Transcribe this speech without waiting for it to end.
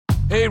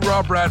Hey,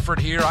 Rob Bradford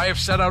here. I have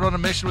set out on a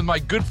mission with my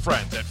good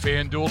friends at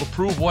FanDuel to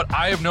prove what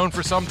I have known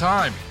for some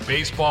time.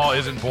 Baseball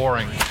isn't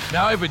boring.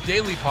 Now I have a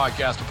daily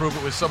podcast to prove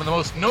it with some of the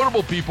most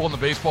notable people in the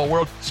baseball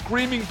world,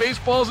 screaming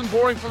baseball isn't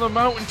boring from the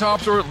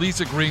mountaintops, or at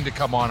least agreeing to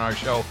come on our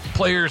show.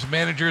 Players,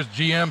 managers,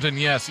 GMs, and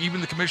yes, even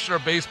the commissioner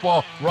of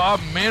baseball, Rob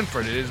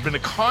Manfred. It has been a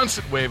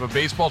constant wave of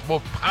baseball's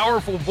most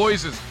powerful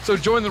voices. So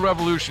join the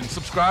revolution.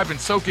 Subscribe and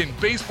soak in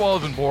Baseball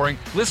Isn't Boring.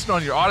 Listen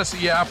on your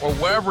Odyssey app or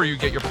wherever you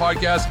get your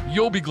podcasts.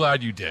 You'll be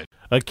glad you did.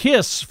 A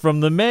kiss from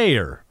the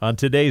mayor on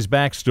today's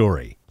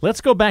backstory. Let's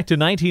go back to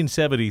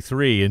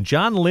 1973 and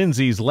John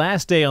Lindsay's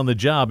last day on the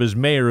job as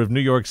mayor of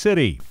New York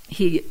City.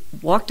 He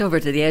walked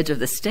over to the edge of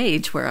the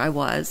stage where I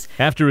was.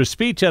 After a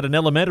speech at an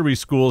elementary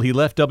school, he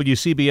left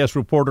WCBS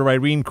reporter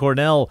Irene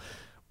Cornell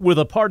with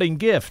a parting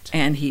gift.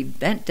 And he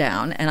bent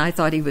down, and I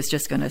thought he was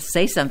just going to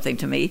say something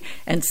to me,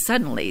 and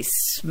suddenly,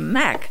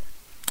 smack,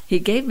 he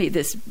gave me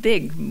this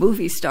big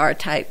movie star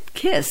type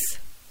kiss.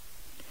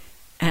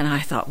 And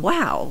I thought,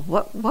 wow,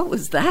 what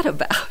was that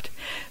about?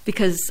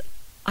 Because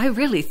I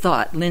really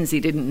thought Lindsay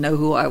didn't know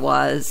who I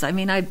was. I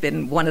mean, I'd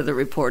been one of the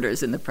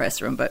reporters in the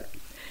press room, but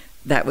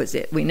that was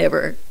it. We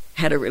never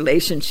had a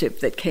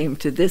relationship that came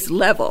to this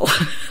level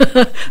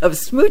of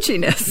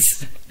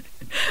smoochiness.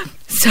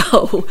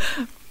 So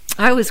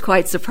I was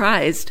quite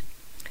surprised.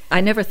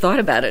 I never thought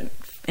about it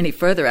any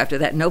further after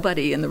that.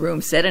 Nobody in the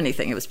room said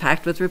anything. It was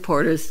packed with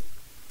reporters.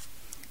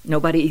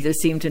 Nobody either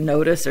seemed to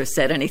notice or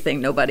said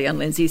anything. Nobody on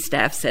Lindsay's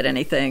staff said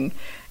anything.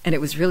 And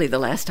it was really the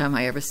last time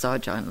I ever saw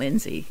John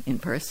Lindsay in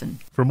person.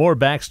 For more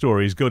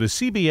backstories, go to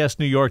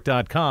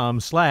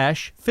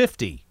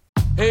cbsnewyork.com/50.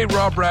 Hey,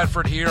 Rob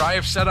Bradford here. I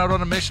have set out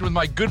on a mission with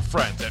my good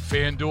friends at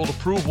FanDuel to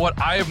prove what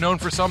I have known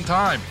for some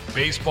time.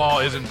 Baseball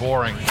isn't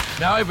boring.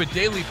 Now I have a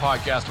daily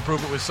podcast to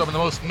prove it with some of the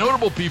most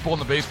notable people in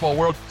the baseball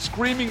world,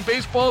 screaming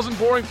baseball isn't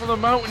boring from the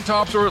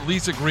mountaintops, or at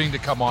least agreeing to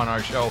come on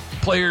our show.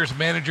 Players,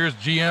 managers,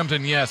 GMs,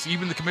 and yes,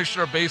 even the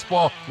commissioner of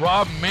baseball,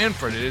 Rob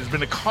Manfred. It has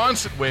been a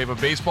constant wave of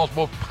baseball's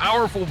most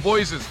powerful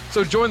voices.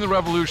 So join the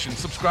revolution.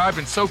 Subscribe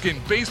and soak in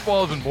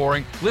Baseball Isn't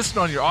Boring. Listen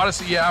on your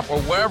Odyssey app or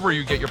wherever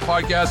you get your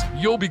podcasts.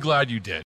 You'll be glad you did.